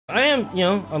I am, you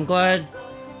know, I'm glad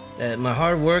that my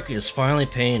hard work is finally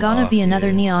paying off. Gonna be another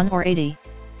dude. Neon or 80.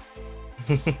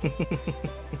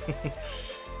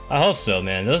 I hope so,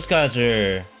 man. These guys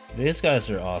are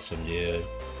awesome, dude.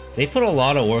 They put a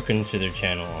lot of work into their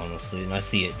channel, honestly, and I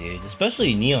see it, dude.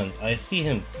 Especially Neon. I see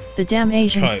him. The damn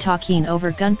Asians Try. talking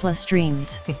over Gunpla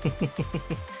streams.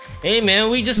 Hey, man,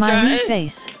 we just Smiley got it.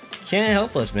 face. Can't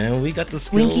help us, man. We got the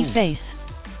skills. Winky face.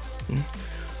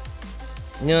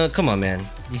 You know, come on, man.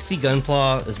 You see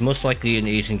Gunpla is most likely an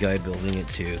Asian guy building it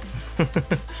too.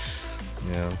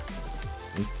 Yeah.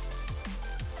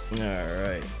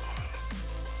 Alright.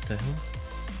 What the hell?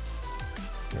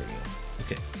 There we go.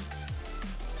 Okay.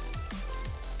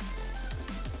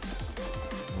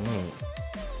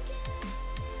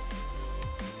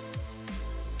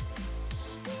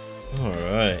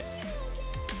 Alright.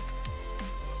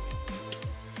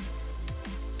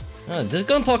 This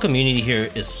Gunpla community here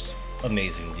is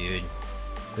amazing, dude.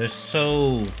 They're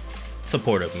so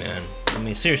supportive, man. I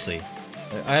mean, seriously.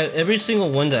 Every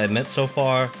single one that I've met so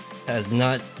far has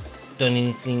not done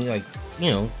anything like,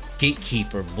 you know,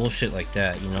 gatekeep or bullshit like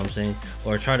that, you know what I'm saying?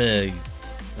 Or try to,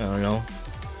 I don't know,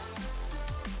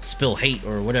 spill hate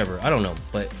or whatever. I don't know.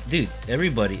 But, dude,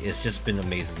 everybody has just been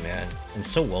amazing, man. And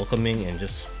so welcoming and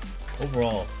just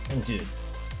overall. And, dude,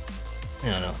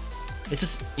 I don't know. It's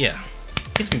just, yeah.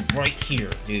 Hits me right here,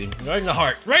 dude. Right in the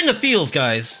heart. Right in the feels,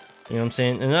 guys. You know what I'm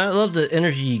saying? And I love the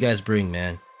energy you guys bring,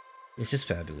 man. It's just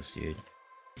fabulous, dude.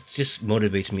 It just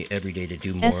motivates me every day to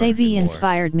do more. SAV and more.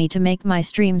 inspired me to make my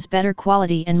streams better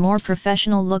quality and more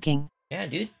professional looking. Yeah,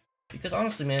 dude. Because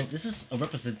honestly, man, this is a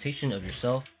representation of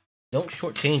yourself. Don't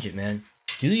shortchange it, man.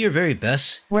 Do your very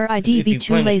best. Where I'd be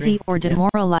too lazy or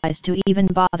demoralized to even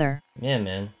bother. Yeah,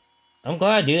 man. I'm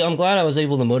glad, dude. I'm glad I was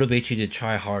able to motivate you to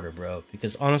try harder, bro.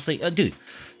 Because honestly, dude,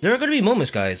 there are going to be moments,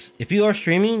 guys, if you are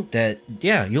streaming that,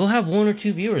 yeah, you'll have 1 or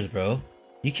 2 viewers, bro.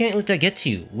 You can't let that get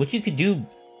to you. What you could do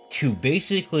to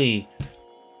basically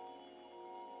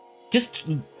just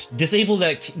disable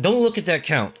that. Don't look at that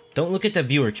count. Don't look at that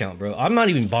viewer count, bro. I'm not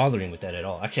even bothering with that at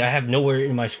all. Actually, I have nowhere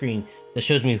in my screen that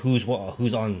shows me who's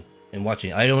on and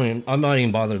watching. I'm not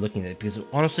even bothered looking at it because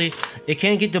honestly, it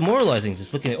can get demoralizing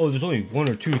just looking at, oh, there's only 1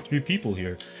 or 2 or 3 people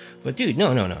here. But dude,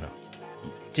 no.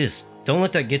 Just don't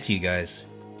let that get to you, guys.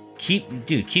 Keep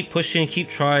pushing, keep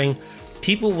trying.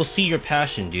 People will see your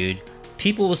passion, dude.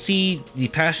 People will see the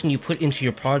passion you put into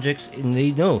your projects, and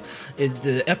they know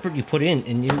the effort you put in,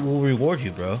 and it will reward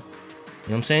you, bro. You know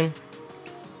what I'm saying?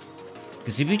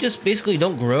 Because if you just basically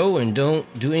don't grow and don't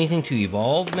do anything to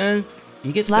evolve, man,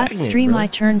 you get stagnant, Last stream bro. I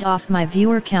turned off my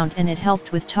viewer count and it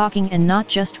helped with talking and not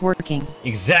just working.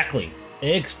 Exactly.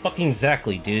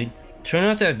 Exactly, dude. Turn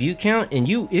off that view count and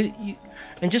you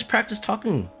and just practice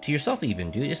talking to yourself even,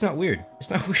 dude. It's not weird.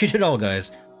 It's not weird at all,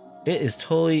 guys. It is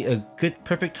totally a good,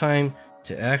 perfect time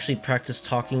to actually practice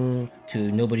talking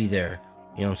to nobody there.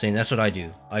 You know what I'm saying? That's what I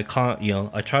do. I can't, you know,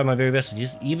 I try my very best to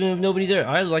just, even if nobody there,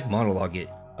 I like monologue it.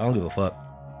 I don't give a fuck.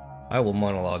 I will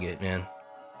monologue it, man.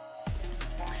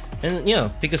 And you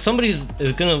know, because somebody's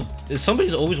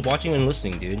always watching and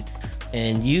listening, dude.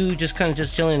 And you just kind of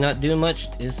just chilling and not doing much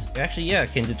is actually, yeah,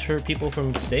 can deter people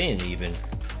from staying even.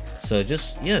 So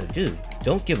just, yeah, dude,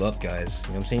 don't give up, guys.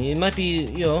 You know what I'm saying? It might be,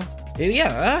 you know,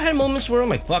 yeah, I had moments where I'm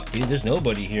like, fuck, dude, there's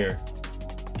nobody here.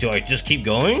 Do I just keep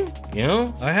going? You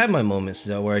know, I had my moments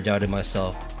where I doubted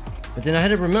myself. But then I had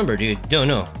to remember, dude,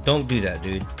 no, don't do that,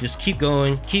 dude. Just keep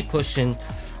going, keep pushing.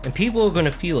 And people are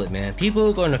gonna feel it, man. People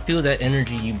are gonna feel that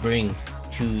energy you bring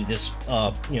to this,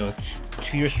 you know,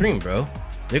 to your stream, bro.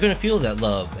 They're gonna feel that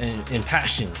love and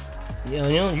passion. You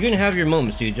know, you're gonna have your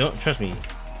moments, dude. Don't trust me.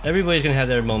 Everybody's gonna have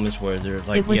their moments where they're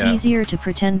like, it was easier to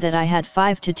pretend that I had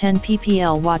 5 to 10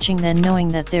 PPL watching than knowing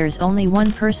that there's only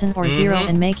 1 person or 0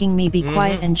 and making me be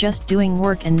quiet and just doing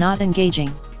work and not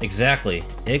engaging. Exactly.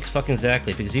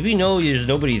 Exactly. Because if you know there's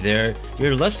nobody there,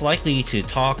 you're less likely to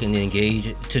talk and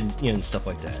engage to, you know, and stuff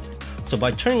like that. So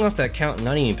by turning off that count and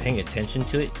not even paying attention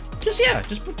to it,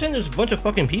 just pretend there's a bunch of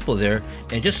fucking people there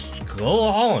and just go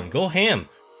on, go ham.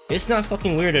 It's not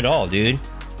fucking weird at all, dude.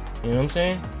 You know what I'm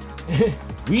saying?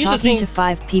 Talking to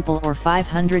 5 people or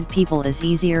 500 people is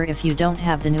easier if you don't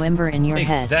have the number in your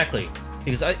head. Exactly.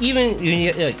 Because even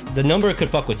the number could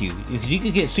fuck with you. You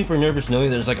could get super nervous knowing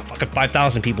there's like a fucking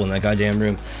 5,000 people in that goddamn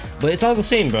room. But it's all the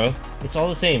same, bro. It's all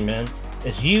the same, man.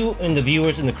 It's you and the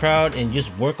viewers in the crowd and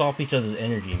just work off each other's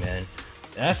energy, man.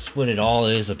 That's what it all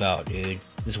is about, dude.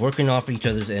 Just working off each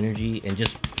other's energy and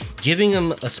just giving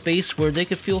them a space where they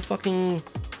could feel fucking,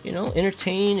 you know,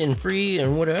 entertained and free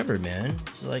and whatever, man.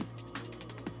 It's like,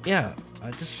 yeah,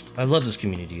 I love this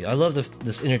community. I love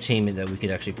this entertainment that we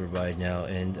could actually provide now,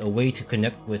 and a way to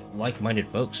connect with like-minded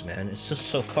folks, man. It's just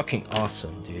so fucking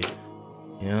awesome, dude.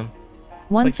 You know?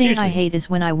 One Like, thing seriously. I hate is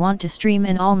when I want to stream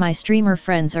and all my streamer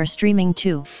friends are streaming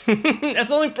too. That's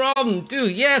the only problem,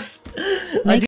 dude. Yes. I Make